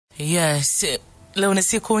Yes, leo ni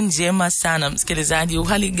siku njema sana msikilizaji,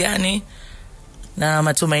 uhali gani? Na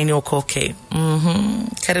matumaini uko okay.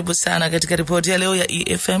 Karibu sana katika ripoti ya leo ya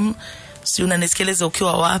EFM. Si unanisikiliza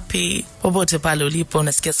ukiwa wapi? Popote pale ulipo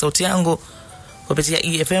unasikia sauti yangu kupitia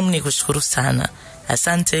EFM, ni kushukuru sana.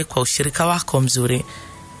 Asante kwa ushirika wako mzuri.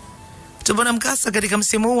 Tubona mkasa katika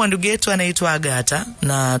msimu huu wa ndugu yetu anaitwa Agatha,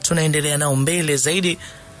 na tunaendelea nao mbele zaidi.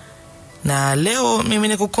 Na leo mimi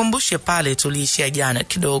nikukumbushe pale tuliishia jana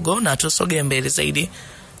kidogo, na tusogee mbele zaidi.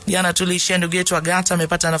 Jana tuliishia ndugu yetu Agatha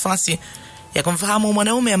amepata nafasi ya kumfahamu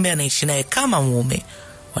mwanaume ambaye anaishi naye kama mume.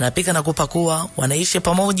 Wanapika na kupakua, wanaishi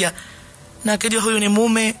pamoja, na akijua huyu ni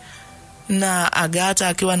mume. Na Agatha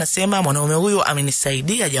akiwa anasema mwanaume huyu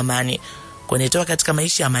amenisaidia jamani kunitoa katika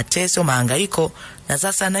maisha ya mateso, mahangaiko, na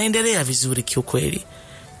sasa anaendelea vizuri kiukweli.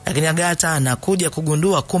 Lakini Agatha anakuja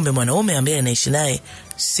kugundua kumbe mwanaume ambaye anaishi naye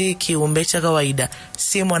si kiumbe cha kawaida,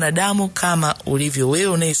 si mwanadamu kama ulivyo wewe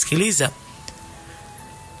unaisikiliza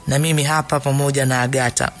na mimi hapa pamoja na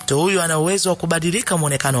Agatha. Mtu huyu ana uwezo wa kubadilika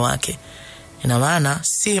muonekano wake. Ina maana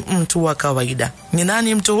si mtu wa kawaida. Ni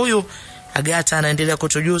nani mtu huyu? Agatha anaendelea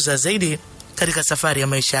kutujuza zaidi katika safari ya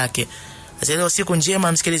maisha yake. Leo siku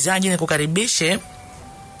njema msikilizaji, nikukaribishe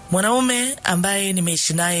mwanaume ambaye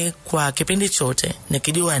nimeishi naye kwa kipindi chote,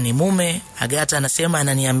 nikijua ni mume. Agatha anasema,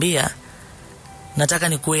 ananiambia nataka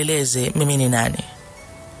nikueleze mimi ni nani.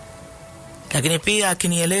 Lakini pia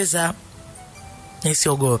akinieleza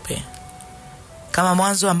nisiogope. Kama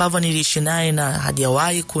mwanzo ambavyo niliishi naye na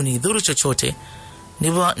hajawahi kunidhuru chochote,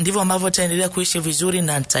 ndivyo ambavyo taendelea kuishi vizuri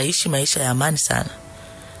na nitaishi maisha ya amani sana.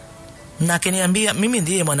 Na akiniambia mimi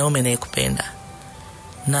ndiye mwanaume ninayekupenda.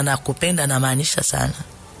 Na nakupenda na maanisha sana.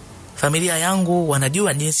 Familia yangu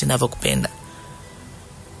wanajua jinsi ninavyokupenda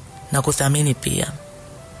na kuthamini pia.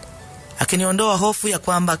 Akiniondoa hofu ya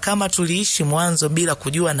kwamba kama tuliishi mwanzo bila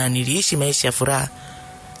kujua na niliishi maisha ya furaha,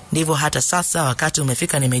 ndivyo hata sasa wakati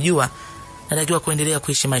umefika nimejua natakiwa kuendelea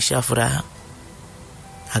kuishi maisha ya furaha.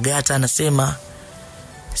 Agatha anasema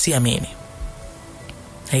siamini.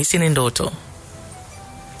 Hisi ni ndoto.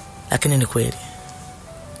 Lakini ni kweli.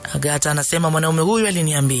 Agatha anasema mwanaume huyu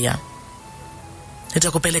aliniambia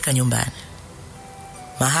nitakupeleka nyumbani,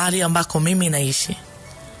 mahali ambako mimi naishi.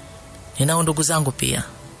 Ninao ndugu zangu pia.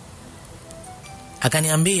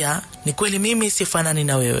 Akaniambia ni kweli mimi sifanani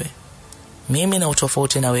na wewe. Mimi na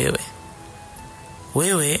utofauti na wewe.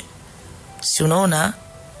 Wewe si unaona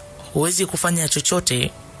huwezi kufanya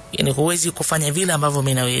chochote, yani huwezi kufanya vile ambavyo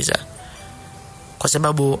mimi naweza, kwa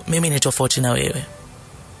sababu mimi ni tofauti na wewe.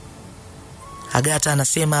 Agatha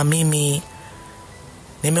anasema mimi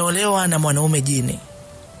nimeolewa na mwanaume jini.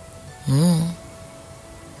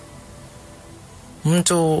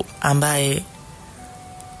 Mtu ambaye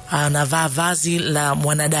anavaa vazi la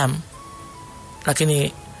mwanadamu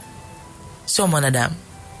lakini sio mwanadamu.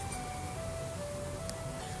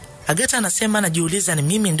 Agatha anasema najiuliza ni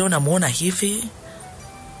mimi ndo namuona hivi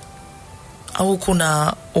au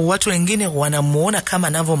kuna watu wengine wanamuona kama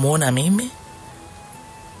ninavyomuona mimi.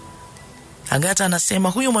 Agatha anasema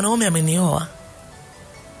huyu mwanaume amenioa.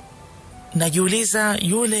 Najiuliza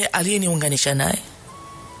yule aliyeniunganisha naye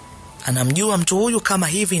anamjua mtu huyu kama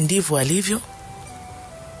hivi ndivyo alivyo.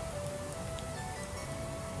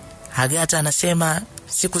 Agatha anasema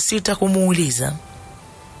sikusita kumuuliza.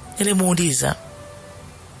 Nilimuuliza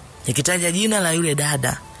nikitaja jina la yule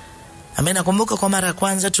dada ambaye nakumbuka kwa mara ya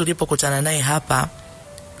kwanza tulipokutana naye hapa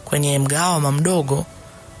kwenye mgahawa mdogo.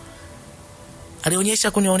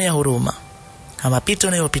 Alionyesha kunionea huruma kama mapito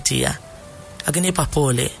nayopitia, akinipa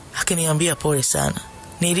pole, akiniambia pole sana.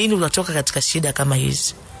 Ni lini utatoka katika shida kama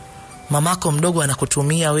hizi? Mamako mdogo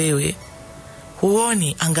anakutumia wewe.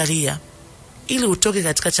 Huoni? Angalia. Ili utoke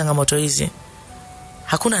katika changamoto hizi,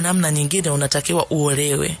 hakuna namna nyingine, unatakiwa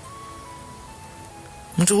uolewe.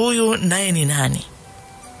 Mtu huyu naye ni nani?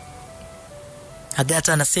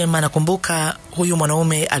 Agatha anasema nakumbuka huyu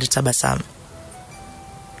mwanaume alitabasamu.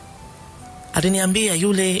 Aliniambia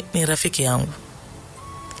yule ni rafiki yangu.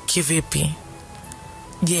 Kivipi?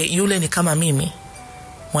 Je, yule ni kama mimi,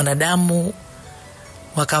 mwanadamu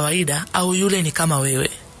wa kawaida, au yule ni kama wewe?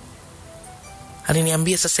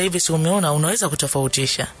 Aliniambia sasa hivi si umeona, unaweza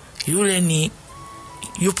kutofautisha. Yule ni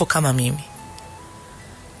yupo kama mimi.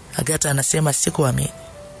 Agatha anasema sikuamini.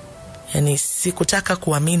 Yani sikutaka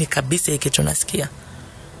kuamini kabisa hiki tunasikia.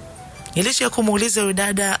 Nilisha kumuuliza yule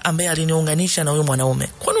dada ambaye aliniunganisha na huyo mwanaume,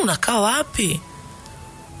 kwani unakaa wapi?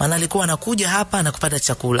 Maana alikuwa anakuja hapa na kupata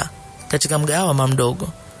chakula katika mgahawa mdogo.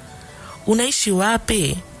 Unaishi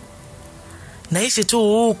wapi? Naishi tu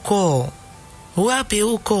huko. Wapi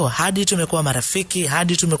huko? Hadi tumekuwa marafiki,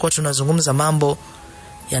 hadi tumekuwa tunazungumza mambo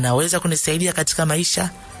yanaweza kunisaidia katika maisha.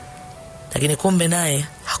 Lakini kumbe naye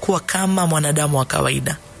hakuwa kama mwanadamu wa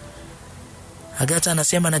kawaida. Agatha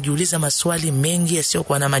anasema anajiuliza maswali mengi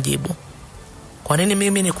yasiyokuwa na majibu. Kwa nini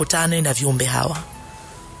mimi nikutane na viumbe hawa?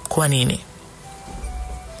 Kwa nini?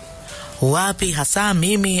 Wapi hasa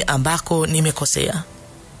mimi ambako nimekosea?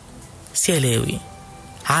 Sielewi.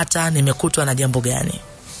 Hata nimekutwa na jambo gani?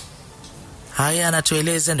 Haya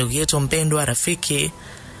anatueleza ndugu yetu mpendwa rafiki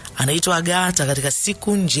anaitwa Agatha katika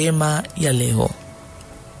siku njema ya leo.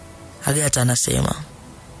 Agatha anasema,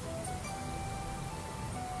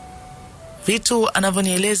 vitu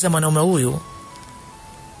anavyonieleza mwanaume huyu,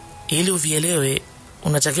 ili uvielewe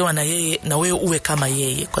unatakiwa na yeye na wewe uwe kama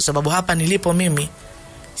yeye, kwa sababu hapa nilipo mimi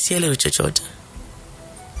sielewi chochote.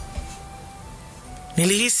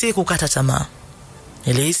 Nilihisi kukata tamaa.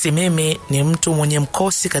 Nilihisi mimi ni mtu mwenye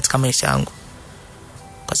mkosi katika maisha yangu,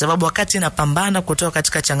 kwa sababu wakati napambana kutoka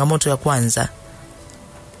katika changamoto ya kwanza,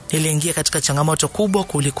 niliingia katika changamoto kubwa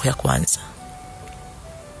kuliko ya kwanza.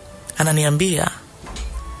 Ananiambia,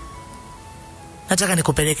 nataka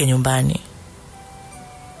nikupeleke nyumbani,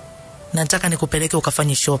 nataka nikupeleke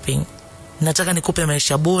ukafanye shopping, nataka nikupe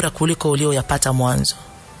maisha bora kuliko ulioyapata mwanzo.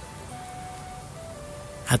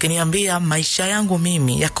 Akiniambia maisha yangu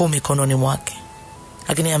mimi yako mikononi mwake.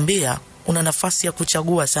 Akiniambia una nafasi ya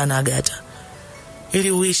kuchagua sana Agatha.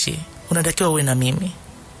 Ili uishi unatakiwa uwe na mimi.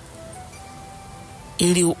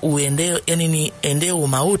 Ili uende, yani ni endeo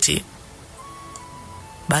mauti,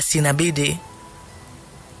 basi inabidi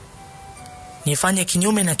nifanye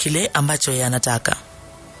kinyume na kile ambacho yeye anataka.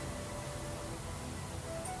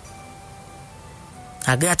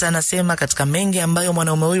 Agatha anasema katika mengi ambayo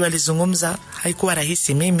mwanaume huyu alizungumza, haikuwa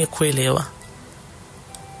rahisi mimi kuelewa.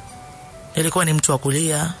 Nilikuwa ni mtu wa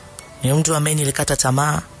kulia, ni mtu ambaye nilikata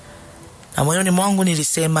tamaa, na moyoni mwangu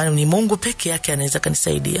nilisema ni Mungu peke yake anaweza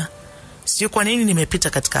kanisaidia. Sijui kwa nini nimepita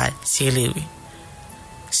katika haya, sielewi.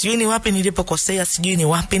 Sijui ni wapi nilipokosea, sijui ni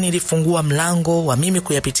wapi nilifungua mlango wa mimi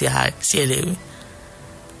kuyapitia haya, sielewi.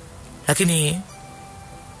 Lakini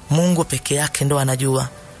Mungu peke yake ndo anajua,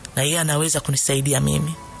 na yeye anaweza kunisaidia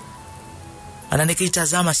mimi. Ana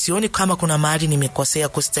nikitazama sioni kama kuna mahali nimekosea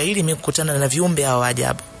kustahili mimi kukutana na viumbe hao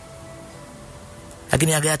ajabu.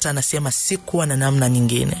 Lakini Agatha anasema sikuwa na namna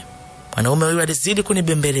nyingine. Mwanaume huyu alizidi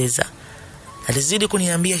kunibembeleza. Alizidi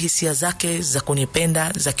kuniambia hisia zake za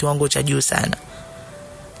kunipenda za kiwango cha juu sana.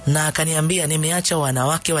 Na akaniambia nimeacha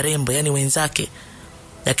wanawake warembo, yani wenzake,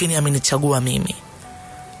 lakini amenichagua mimi.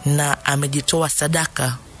 Na amejitoa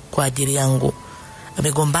sadaka kwa ajili yangu.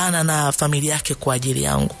 Amegombana na familia yake kwa ajili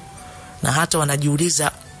yangu. Na hata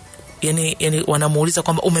wanajiuliza, yani wanamuuliza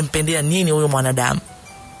kwamba umempendea nini huyo mwanadamu?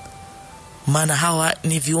 Maana hawa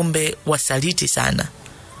ni viumbe wasaliti sana.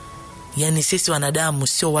 Yani sisi wanadamu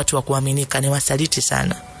sio watu wa kuaminika, ni wasaliti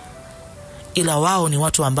sana. Ila wao ni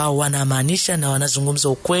watu ambao wanamaanisha na wanazungumza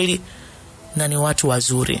ukweli na ni watu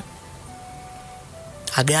wazuri.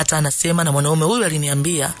 Agatha anasema na mwanaume huyu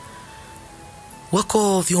aliniambia,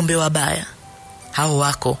 wako viumbe wabaya, hao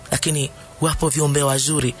wako, lakini wapo viumbe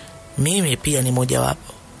wazuri. Mimi pia ni mmoja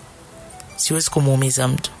wapo. Siwezi kumuumiza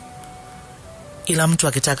mtu, ila mtu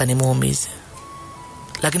akitaka nimuumize.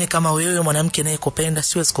 Lakini kama wewe mwanamke naye kupenda,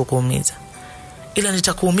 siwezi kukuumiza, ila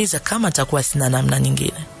nitakuumiza kama nitakuwa sina namna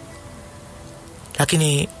nyingine.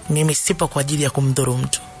 Lakini mimi sipo kwa ajili ya kumdhuru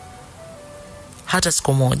mtu hata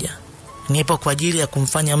siku moja. Nipo kwa ajili ya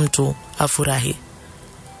kumfanya mtu afurahi.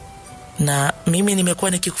 Na mimi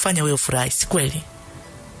nimekuwa nikikufanya wewe ufurahi, si kweli?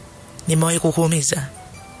 Nimewahi kukuumiza?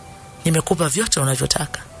 Nimekupa vyote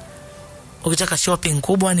unavyotaka. Ukitaka shopping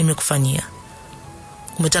kubwa nimekufanyia.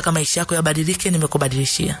 Umetaka maisha yako yabadilike,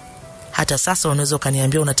 nimekubadilishia. Hata sasa unaweza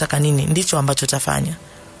kaniambia unataka nini, ndicho ambacho tafanya.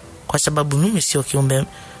 Kwa sababu mimi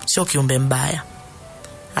sio kiumbe mbaya.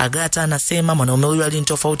 Agatha anasema mwanaume huyu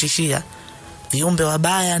alinitofautishia viumbe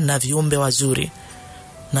wabaya na viumbe wazuri,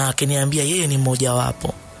 na akaniambia yeye ni mmoja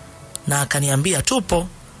wapo. Na akaniambia tupo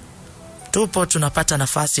tunapata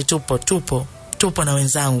nafasi, tupo na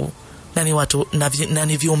wenzangu, na ni watu na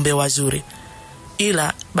ni viumbe wazuri.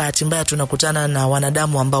 Ila bahati mbaya tunakutana na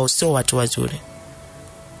wanadamu ambao sio watu wazuri.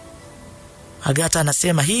 Agatha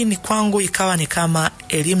anasema hii ni kwangu ikawa ni kama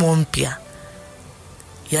elimu mpya.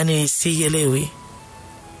 Yani sielewi.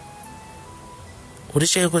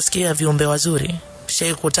 Ulishawahi kusikia viumbe wazuri?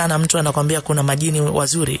 Ulishawahi kukutana mtu anakuambia kuna majini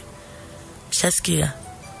wazuri? Ushasikia?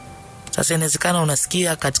 Sasa inawezekana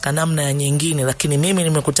unasikia katika namna ya nyingine, lakini mimi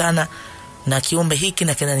nimekutana na kiumbe hiki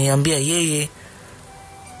na kinaniambia yeye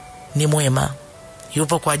ni mwema.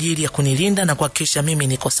 Yupo kwa ajili ya kunilinda na kuhakikisha mimi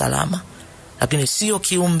niko salama. Lakini sio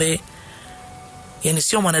kiumbe, yani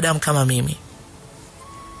sio mwanadamu kama mimi.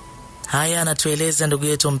 Haya anatueleza ndugu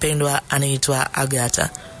yetu mpendwa anaitwa Agatha.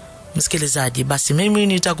 Msikilizaji, basi mimi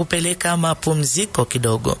nitakupeleka mapumziko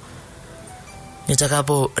kidogo.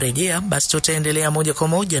 Nitakaporejea basi tutaendelea moja kwa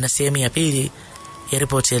moja na sehemu ya pili ya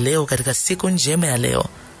ripoti ya leo katika siku njema ya leo.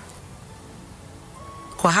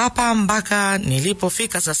 Kwa hapa mpaka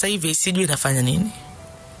nilipofika sasa hivi sijui nafanya nini.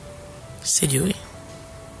 Sijui.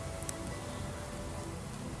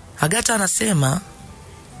 Agatha anasema,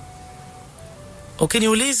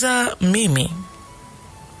 ukiniuliza mimi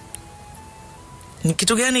ni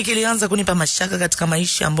kitu gani kilianza kunipa mashaka katika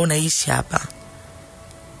maisha ambayo naishi hapa,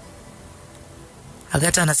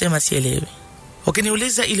 Agatha anasema sielewi.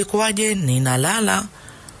 Ukiniuliza ilikuwaje ninalala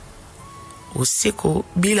usiku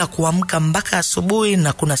bila kuamka mpaka asubuhi,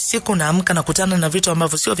 na kuna siku naamka na kutana na vitu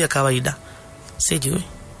ambavyo sio vya kawaida, sijui.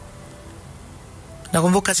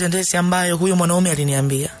 Nakumbuka sentensi ambayo huyo mwanaume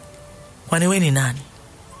aliniambia, kwani wewe ni nani?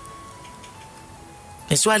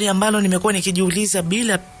 Ni swali ambalo nimekuwa nikijiuliza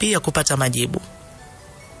bila pia kupata majibu.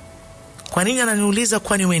 Kwa nini ananiuliza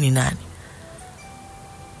kwani wewe ni nani?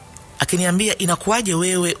 Akiniambia inakuwaje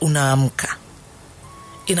wewe unaamka?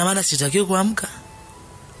 Ina maana sitakiwi kuamka?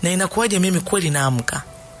 Na inakuwaje mimi kweli naamka?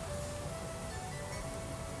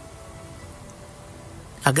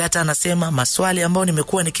 Agatha anasema maswali ambayo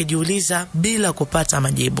nimekuwa nikijiuliza bila kupata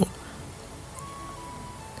majibu.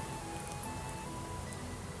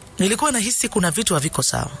 Nilikuwa nahisi kuna vitu haviko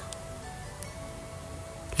sawa,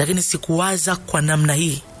 lakini sikuwaza kwa namna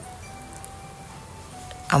hii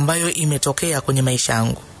ambayo imetokea kwenye maisha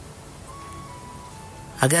yangu.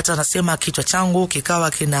 Agatha anasema kichwa changu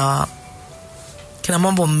kikawa kina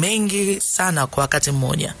mambo mengi sana kwa wakati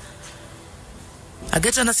mmoja.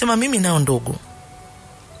 Agatha anasema mimi nao ndugu.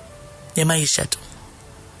 Ni maisha tu.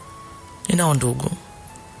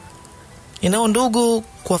 Ninao ndugu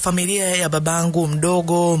kwa familia ya babangu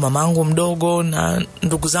mdogo, mamangu mdogo, na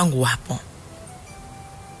ndugu zangu wapo.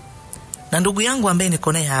 Na ndugu yangu ambaye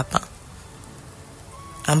niko naye hapa,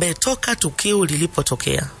 ambaye toka tukio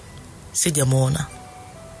lilipotokea sijamuona.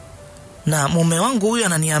 Na mume wangu huyu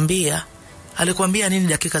ananiambia, alikwambia nini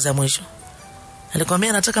dakika za mwisho? Alikwambia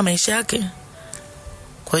anataka maisha yake.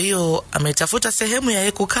 Kwa hiyo ametafuta sehemu ya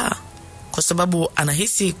yeye kukaa, kwa sababu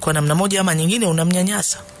anahisi kwa namna moja ama nyingine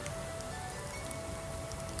unamnyanyasa.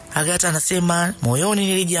 Agatha anasema moyoni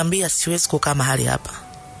nilijiambia siwezi kukaa mahali hapa.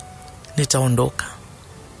 Nitaondoka.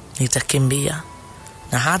 Nitakimbia.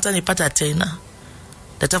 Na hata nipata tena,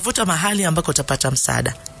 natafuta mahali ambako utapata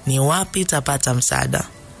msaada. Ni wapi tapata msaada?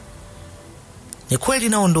 Ni kweli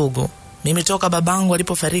nao ndugu. Mimi toka babangu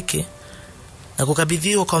alipofariki na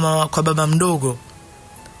kukabidhiwa kwa baba mdogo,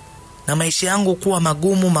 na maisha yangu kuwa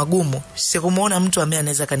magumu, sikumuona mtu ambaye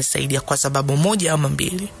anaweza kanisaidia kwa sababu moja ama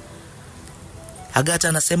mbili. Agatha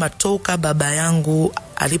anasema toka baba yangu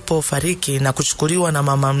alipofariki na kuchukuliwa na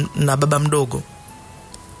mama na baba mdogo,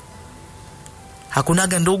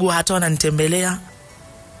 hakunaga ndugu hata wananitembelea.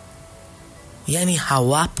 Yani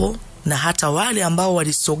hawapo, na hata wale ambao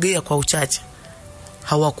walisogea kwa uchache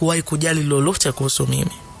hawakuwahi kujali lolote kuhusu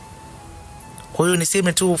mimi. Kwa hiyo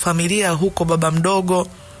niseme tu familia huko baba mdogo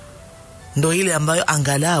ndo ile ambayo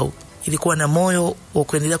angalau ilikuwa na moyo wa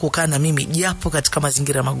kuendelea kukaa na mimi japo katika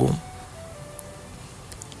mazingira magumu.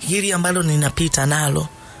 Hili ambalo ninapita nalo,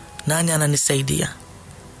 nani ananisaidia?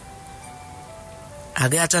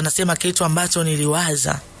 Agatha anasema kitu ambacho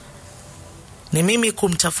niliwaza ni mimi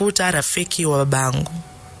kumtafuta rafiki wa babangu.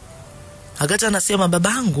 Agatha anasema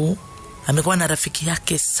babangu amekuwa na rafiki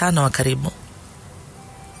yake sana wa karibu.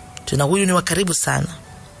 Tena huyu ni wa karibu sana.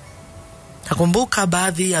 Nakumbuka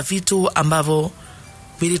baadhi ya vitu ambavyo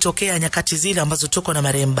vilitokea nyakati zile ambazo tuko na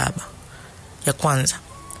marehemu baba. Ya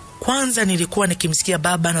kwanza nilikuwa nikimsikia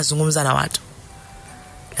baba anazungumza na watu,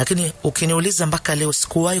 lakini ukiniuliza mpaka leo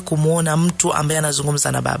sikuwahi kumuona mtu ambaye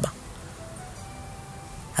anazungumza na baba.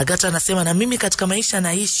 Agatha anasema na mimi katika maisha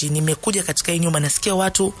naishi, nimekuja katika hii nyumba nasikia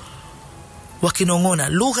watu wakinong'ona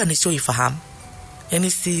lugha nisioifahamu.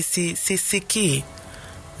 Yani sikii.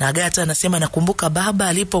 Na Agatha anasema nakumbuka baba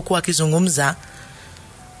alipokuwa akizungumza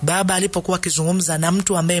na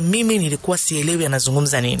mtu ambaye mimi nilikuwa sielewi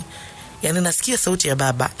anazungumza nini. Yani nasikia sauti ya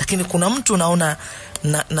baba, lakini kuna mtu naona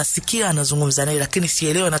nasikia anazungumza naye, lakini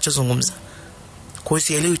sielewi anachozungumza. Kwa hiyo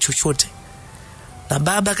sielewi chochote. Na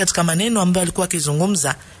baba katika maneno ambayo alikuwa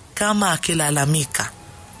akizungumza kama akilalamika.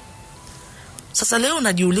 Sasa leo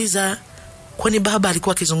najiuliza, kwani baba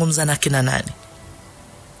alikuwa akizungumza na kina nani?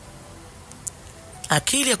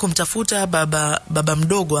 Akili ya kumtafuta baba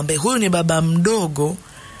mdogo, ambaye huyu ni baba mdogo,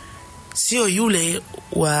 sio yule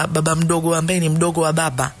wa baba mdogo ambaye ni mdogo wa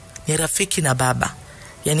baba, ni rafiki na baba.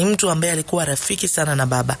 Yani mtu ambaye alikuwa rafiki sana na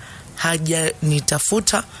baba,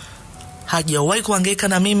 hajanitafuta, hajawahi kuhangaika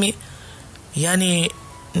na mimi. Yani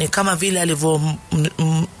ni kama vile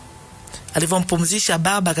Alivyompumzisha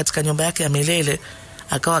baba katika nyumba yake ya milele,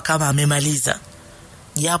 akawa kama amemaliza.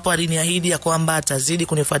 Japo aliniahidi ya kwamba atazidi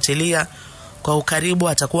kunifuatilia kwa ukaribu,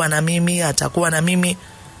 atakuwa na mimi.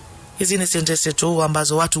 Hizi ni sentensi tu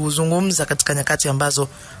ambazo watu huzungumza katika nyakati ambazo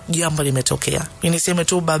jambo limetokea. Mimi niseme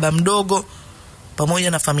tu baba mdogo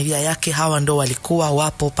pamoja na familia yake, hawa ndo walikuwa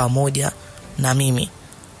wapo pamoja na mimi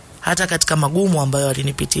hata katika magumu ambayo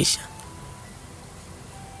alinipitisha.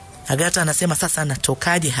 Agatha anasema sasa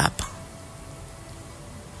natokaje hapa?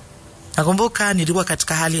 Nakumbuka nilikuwa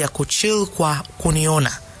katika hali ya kuchill kwa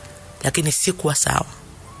kuniona, lakini sikuwa sawa.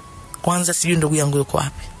 Kwanza sijui ndugu yangu yuko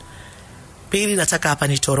wapi. Pili, nataka hapa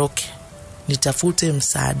nitoroke, nitafute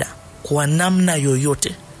msaada kwa namna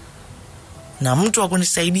yoyote. Na mtu wa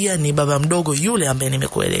kunisaidia ni baba mdogo yule ambaye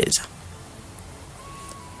nimekueleza.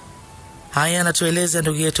 Haya anatueleza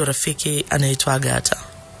ndugu yetu rafiki anaitwa Agatha.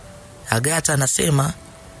 Agatha anasema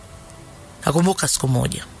nakumbuka siku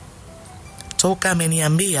moja toka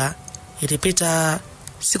ameniambia, ilipita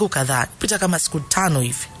siku kadhaa, ilipita kama siku 5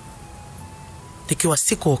 hivi, nikiwa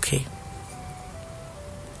siku okay.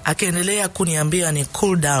 Akiendelea kuniambia ni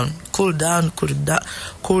cool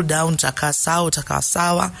down, takaa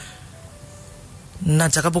sawa. Na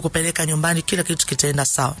nitakapokupeleka nyumbani kila kitu kitaenda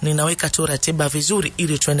sawa. Ninaweka tu ratiba vizuri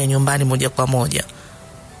ili tuende nyumbani moja kwa moja.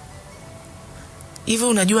 Hivi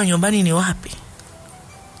unajua nyumbani ni wapi?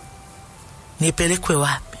 Nipelekwe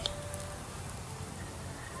wapi?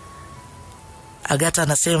 Agatha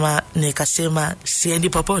anasema nikasema siendi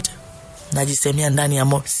popote. Najisemea ndani ya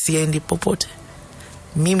moyo siendi popote.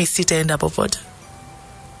 Mimi sitaenda popote.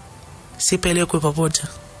 Sipelekwe popote.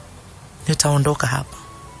 Nitaondoka hapa.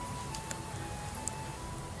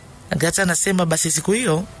 Agatha anasema basi siku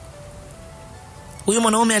hiyo huyo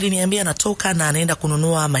mwanaume aliniambia natoka na anaenda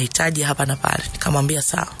kununua mahitaji hapa na pale. Nikamwambia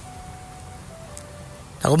sawa.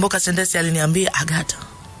 Nakumbuka sentensi aliniambia, Agatha,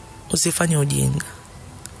 usifanye ujinga.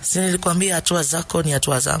 Sisi nilikwambia hatua zako ni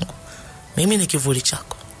hatua zangu. Mimi ni kivuli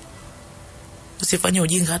chako. Usifanye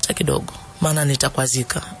ujinga hata kidogo, maana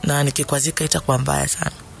nitakwazika, na nikikwazika itakuwa mbaya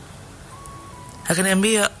sana.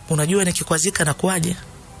 Akaniambia, unajua nikikwazika nakuaje?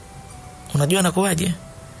 Unajua nakuaje?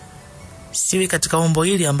 Siwi katika umbo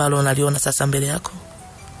hili ambalo unaliona sasa mbele yako.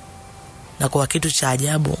 Na kwa kitu cha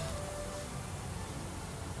ajabu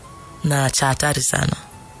na cha hatari sana.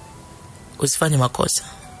 Usifanye makosa.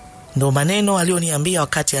 Ndio maneno alioniambia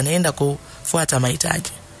wakati anaenda kufuata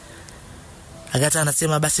mahitaji. Agatha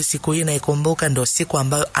anasema basi siku hii naikumbuka, ndio siku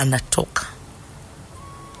ambayo anatoka.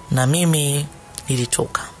 Na mimi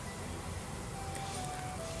nilitoka.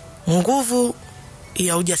 Nguvu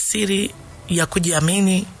ya ujasiri ya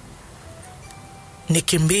kujiamini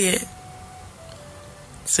nikimbie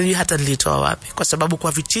sijui hata nilitoa wapi, kwa sababu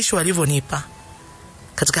kwa vitisho alivyonipa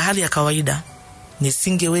katika hali ya kawaida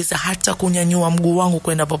nisingeweza hata kunyanyua mguu wangu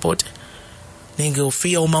kwenda popote.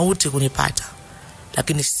 Ningehofia umauti kunipata,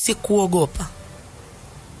 lakini sikuogopa.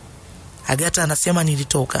 Agatha anasema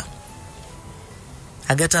nilitoka.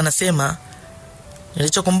 Agatha anasema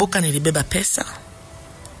nilichokumbuka nilibeba pesa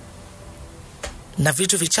na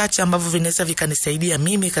vitu vichache ambavyo vinaweza vikanisaidia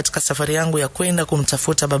mimi katika safari yangu ya kwenda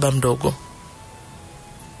kumtafuta baba mdogo.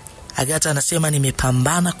 Agatha anasema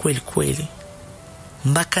nimepambana kweli kweli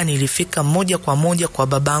mpaka nilifika moja kwa moja kwa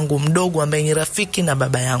babangu mdogo ambaye ni rafiki na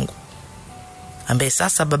baba yangu, ambaye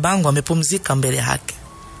sasa babangu amepumzika mbele yake.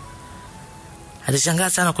 Alishangaa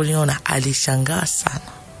sana kuniona, alishangaa sana.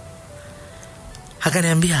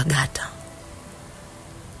 Akaniambia, Agatha,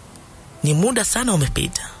 ni muda sana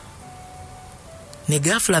umepita, ni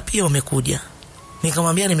ghafla pia umekuja.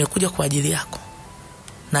 Nikamwambia nimekuja kwa ajili yako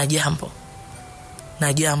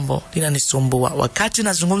na jambo linanisumbua. Wakati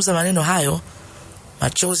nazungumza maneno hayo,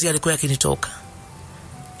 machozi yalikuwa yakinitoka.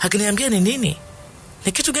 Akaniambia ni nini?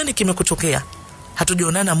 Ni kitu gani kimekutokea?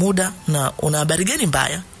 Hatujaonana muda na una habari gani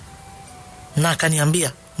mbaya? Na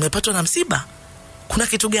akaniambia, umepatwa na msiba? Kuna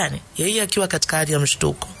kitu gani? Yeye akiwa katika hali ya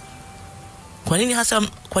mshtuko.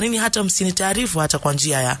 Kwa nini hata msinitaarifu hata kwa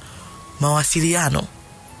njia ya mawasiliano?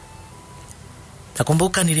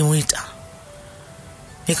 Nakumbuka nilimuita.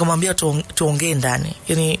 Nikamwambia tuongee ndani.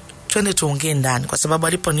 Yaani twende tuongee ndani, kwa sababu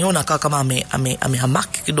aliponiona akawa kama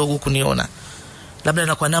amehamaki kidogo kuniona. Labda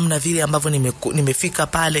na kwa namna vile ambavyo nimefika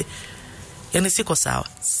pale. Yaani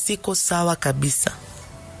siko sawa kabisa.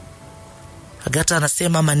 Agatha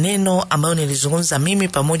anasema maneno ambayo nilizungumza mimi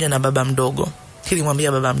pamoja na baba mdogo.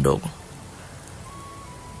 Nilimwambia baba mdogo,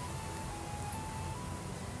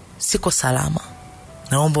 siko salama.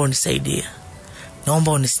 Naomba unisaidie.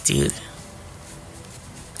 Naomba unistiri.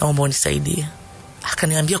 Naomba unisaidie.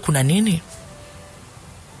 Akaniambia kuna nini?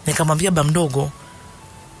 Nikamwambia baba mdogo,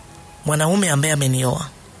 mwanaume ambaye amenioa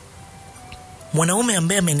mwanaume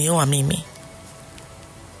ambaye amenioa mimi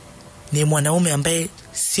ni mwanaume ambaye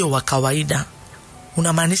sio wa kawaida.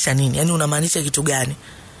 Unamaanisha nini? Yaani unamaanisha kitu gani?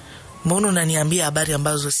 Mbona unaniambia habari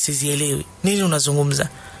ambazo sizielewi? Nini unazungumza?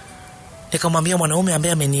 Nikamwambia mwanaume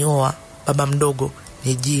ambaye amenioa baba mdogo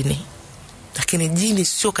ni jini. Lakini jini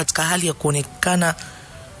sio katika hali ya kuonekana,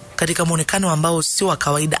 katika muonekano ambao sio wa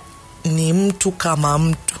kawaida. Ni mtu kama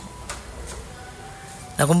mtu.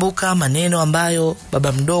 Nakumbuka maneno ambayo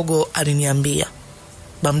baba mdogo aliniambia.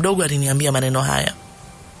 Baba mdogo aliniambia maneno haya: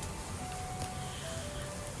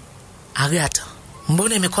 Agatha,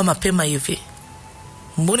 mbona imekuwa mapema hivi?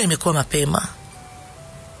 Mbona imekuwa mapema?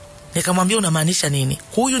 Nikamwambia unamaanisha nini?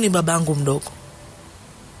 Huyu ni babangu mdogo.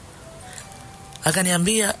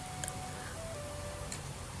 Akaniambia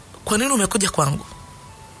kwa nini umekuja kwangu?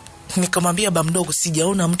 Nikamwambia baba mdogo,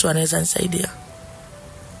 sijaona mtu anaweza nisaidia.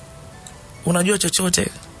 Unajua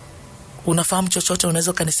chochote? Unafahamu chochote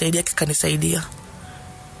unaweza kanisaidia kikanisaidia?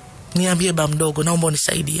 Niambie baba mdogo, naomba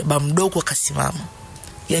unisaidie. Baba mdogo akasimama.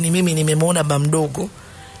 Yaani mimi nimemwona baba mdogo,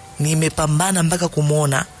 nimepambana mpaka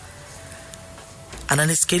kumuona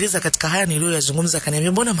ananisikiliza katika haya niliyozungumza.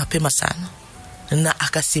 Akaniambia mbona mapema sana? Na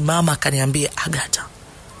akasimama akaniambia, Agatha,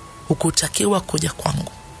 hukutakiwa kuja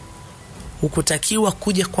kwangu. Hukutakiwa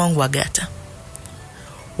kuja kwangu Agatha.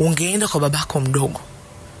 Ungeenda kwa babako mdogo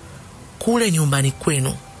kule nyumbani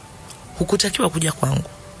kwenu. Hukutakiwa kuja kwangu.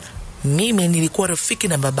 Mimi nilikuwa rafiki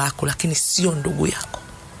na babako lakini sio ndugu yako.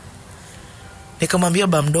 Nikamwambia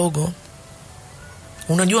baba mdogo,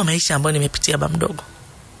 unajua maisha ambayo nimepitia baba mdogo.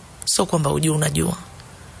 Sio kwamba ujue, unajua.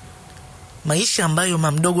 Maisha ambayo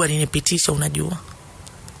mama mdogo alinipitisha unajua.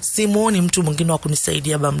 Simuoni mtu mwingine wa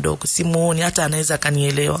kunisaidia baba mdogo. Simuoni hata anaweza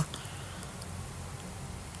kanielewa.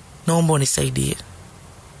 Naomba unisaidie.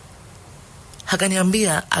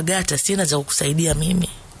 Akaniambia, Agatha, sina za kukusaidia mimi.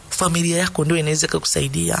 Familia yako ndio inaweza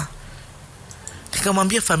kukusaidia.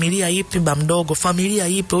 Nikamwambia familia ipi baba mdogo? Familia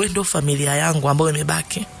ipi? Wewe ndio familia yangu ambayo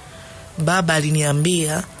imebaki. Baba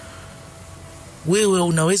aliniambia wewe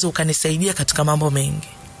unaweza ukanisaidia katika mambo mengi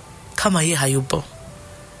kama yeye hayupo.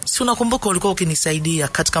 Si unakumbuka ulikuwa ukinisaidia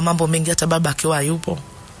katika mambo mengi hata baba akiwa hayupo?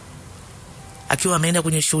 Akiwa ameenda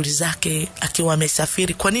kwenye shughuli zake, akiwa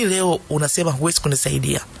amesafiri. Kwa nini leo unasema huwezi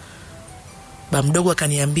kunisaidia? Baba mdogo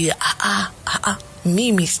akaniambia,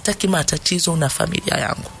 mimi sitaki matatizo na familia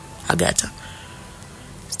yangu Agatha.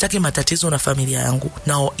 Sitaki matatizo na familia yangu.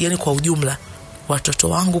 Na yani kwa ujumla, watoto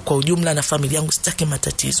wangu kwa ujumla na familia yangu sitaki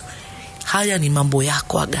matatizo. Haya ni mambo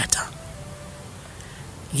yako Agatha.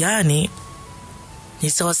 Yani ni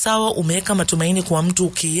sawasawa umeweka matumaini kwa mtu,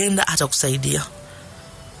 ukienda atakusaidia.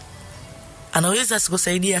 Anaweza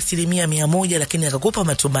asikusaidia 100% lakini akakupa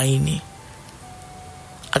matumaini.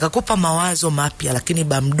 Akakupa mawazo mapya, lakini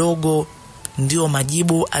baba mdogo ndio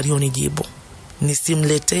majibu alionijibu.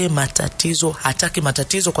 Nisimletee matatizo, hataki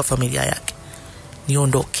matatizo kwa familia yake.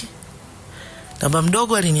 Niondoke. Na baba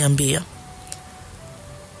mdogo aliniambia,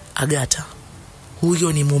 Agatha,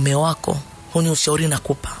 huyo ni mume wako. Huni ushauri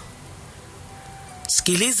nakupa.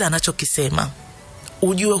 Sikiliza anachokisema.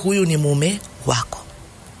 Ujue huyu ni mume wako.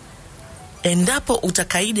 Endapo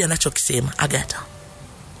utakaidi anachokisema Agatha,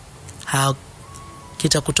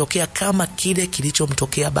 kitakutokea kama kile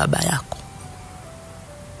kilichomtokea baba yako.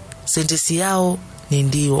 Sentensi yao ni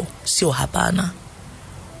ndio, sio hapana.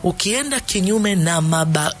 Ukienda kinyume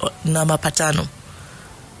na mapatano,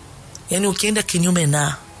 yani ukienda kinyume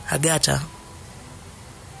na Agatha,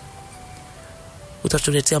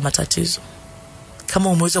 utatuletea matatizo. Kama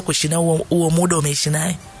umeweza kuishi naye huo muda umeishi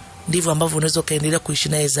naye, ndivyo ambavyo unaweza kaendelea kuishi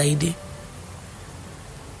naye zaidi.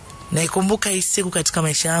 Na ikumbuka hii siku katika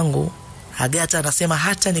maisha yangu, Agatha anasema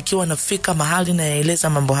hata nikiwa nafika mahali na yaeleza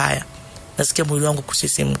mambo haya, nasikia mwili wangu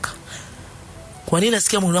kusisimka. Kwa nini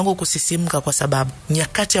nasikia mwili wangu kusisimka? Kwa sababu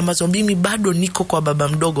nyakati ambazo mimi bado niko kwa baba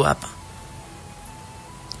mdogo hapa,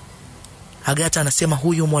 Agatha anasema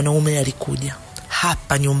huyu mwanaume alikuja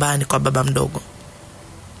hapa nyumbani kwa baba mdogo.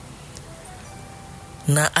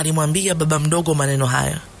 Na alimwambia baba mdogo maneno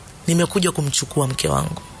haya: nimekuja kumchukua mke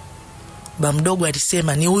wangu. Baba mdogo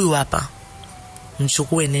alisema ni huyu hapa,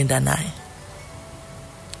 mchukue nenda naye.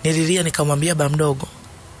 Nililia nikamwambia baba mdogo,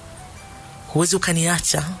 huwezi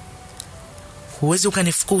ukaniacha, huwezi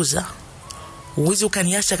ukanifukuza, huwezi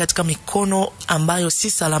ukaniacha katika mikono ambayo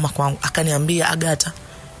si salama kwangu. Akaniambia, Agatha,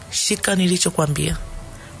 shika nilichokuambia,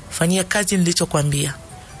 fanyia kazi nilichokuambia,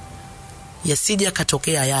 yasije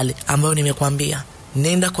akatokea yale ambayo nimekuambia.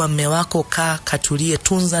 Nenda kwa mume wako, kaa katulie,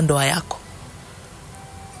 tunza ndoa yako.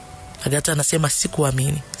 Agatha anasema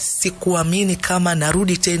sikuamini. Sikuamini kama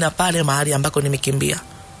narudi tena pale mahali ambako nimekimbia.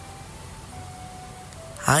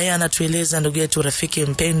 Haya anatueleza ndugu yetu rafiki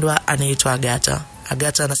mpendwa anaitwa Agatha.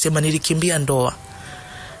 Agatha anasema nilikimbia ndoa.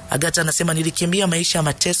 Agatha anasema nilikimbia maisha ya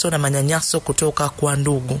mateso na manyanyaso kutoka kwa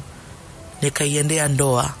ndugu, nikaiendea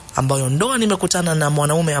ndoa, ambayo ndoa nimekutana na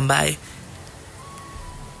mwanaume ambaye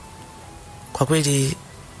kwa kweli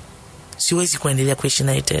siwezi kuendelea kuishi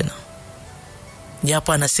naye tena.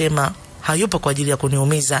 Japo anasema hayupo kwa ajili ya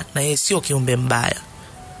kuniumiza, na yeye sio kiumbe mbaya.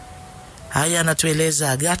 Haya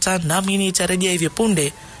anatueleza Agatha, nami nitarejea hivi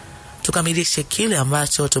punde tukamilishe kile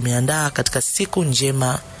ambacho tumeandaa katika siku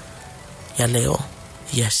njema ya leo.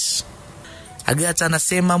 Yes. Agatha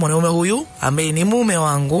anasema mwanaume huyu ambaye ni mume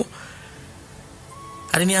wangu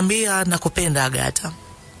aliniambia nakupenda Agatha,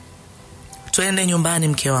 twende nyumbani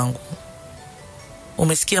mke wangu.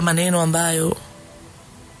 Umesikia maneno ambayo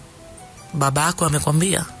babako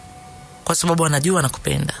amekwambia? Kwa sababu anajua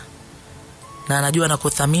nakupenda na anajua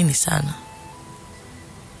nakuthamini sana.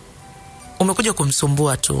 Umekuja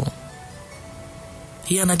kumsumbua tu.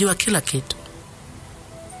 Yeye anajua kila kitu.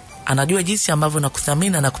 Anajua jinsi ambavyo nakuthamini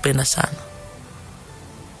na nakupenda sana.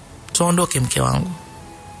 Tuondoke mke wangu.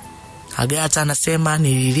 Agatha anasema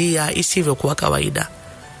nililia isivyokuwa kawaida.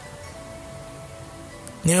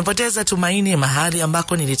 Nimepoteza tumaini mahali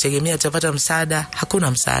ambako nilitegemea nitapata msaada,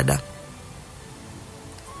 hakuna msaada.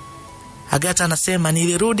 Agatha anasema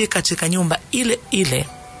nilirudi katika nyumba ile ile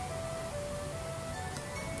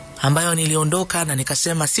ambayo niliondoka, na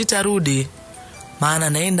nikasema sitarudi, maana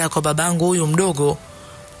naenda kwa babangu huyu mdogo,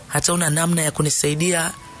 hataona namna ya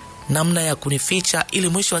kunisaidia, namna ya kunificha ili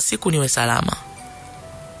mwisho wa siku niwe salama.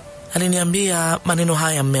 Aliniambia maneno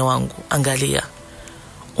haya, mme wangu, angalia,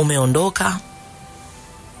 umeondoka,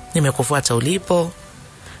 nimekufuata ulipo,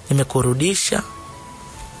 nimekurudisha.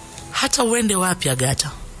 Hata uende wapi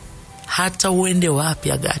Agatha, hata uende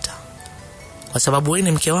wapi Agatha, kwa sababu wewe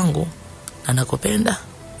ni mke wangu na nakupenda,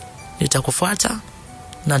 nitakufuata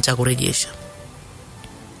na nitakurejesha.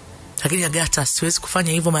 Lakini Agatha, siwezi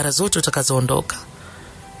kufanya hivyo mara zote utakazoondoka,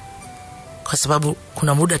 kwa sababu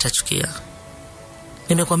kuna muda atachukia.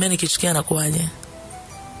 Nimekwambia nikichukia na kuaje?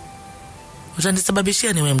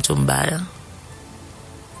 Utanisababishia niwe mtu mbaya,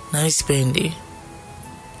 na mimi sipendi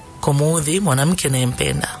kumuudhi mwanamke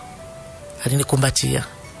ninayempenda. Alinikumbatia,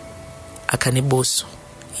 akanibusu.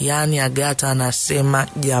 Yaani Agatha anasema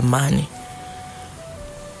jamani,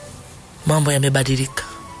 mambo yamebadilika,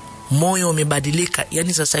 moyo umebadilika.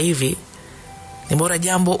 Yaani sasa hivi ni bora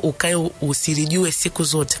jambo ukae usilijue siku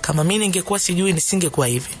zote. Kama mimi ningekuwa sijui nisingekuwa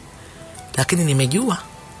hivi, lakini nimejua,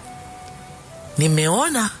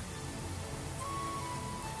 nimeona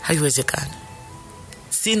haiwezekani.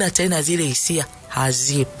 Sina tena zile hisia,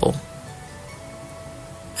 hazipo.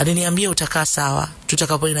 Aliniambia utakaa sawa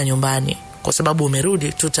tutakapoenda nyumbani, kwa sababu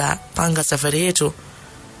umerudi, tutapanga safari yetu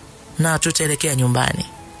na tutaelekea nyumbani.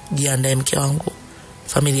 Jiandae mke wangu,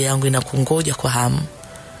 familia yangu inakungoja kwa hamu.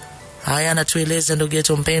 Haya anatueleza ndugu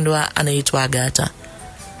yetu mpendwa anaitwa Agatha.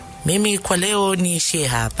 Mimi kwa leo niishie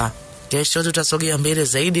hapa. Kesho tutasogea mbele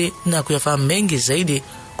zaidi na kuyafahamu mengi zaidi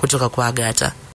kutoka kwa Agatha.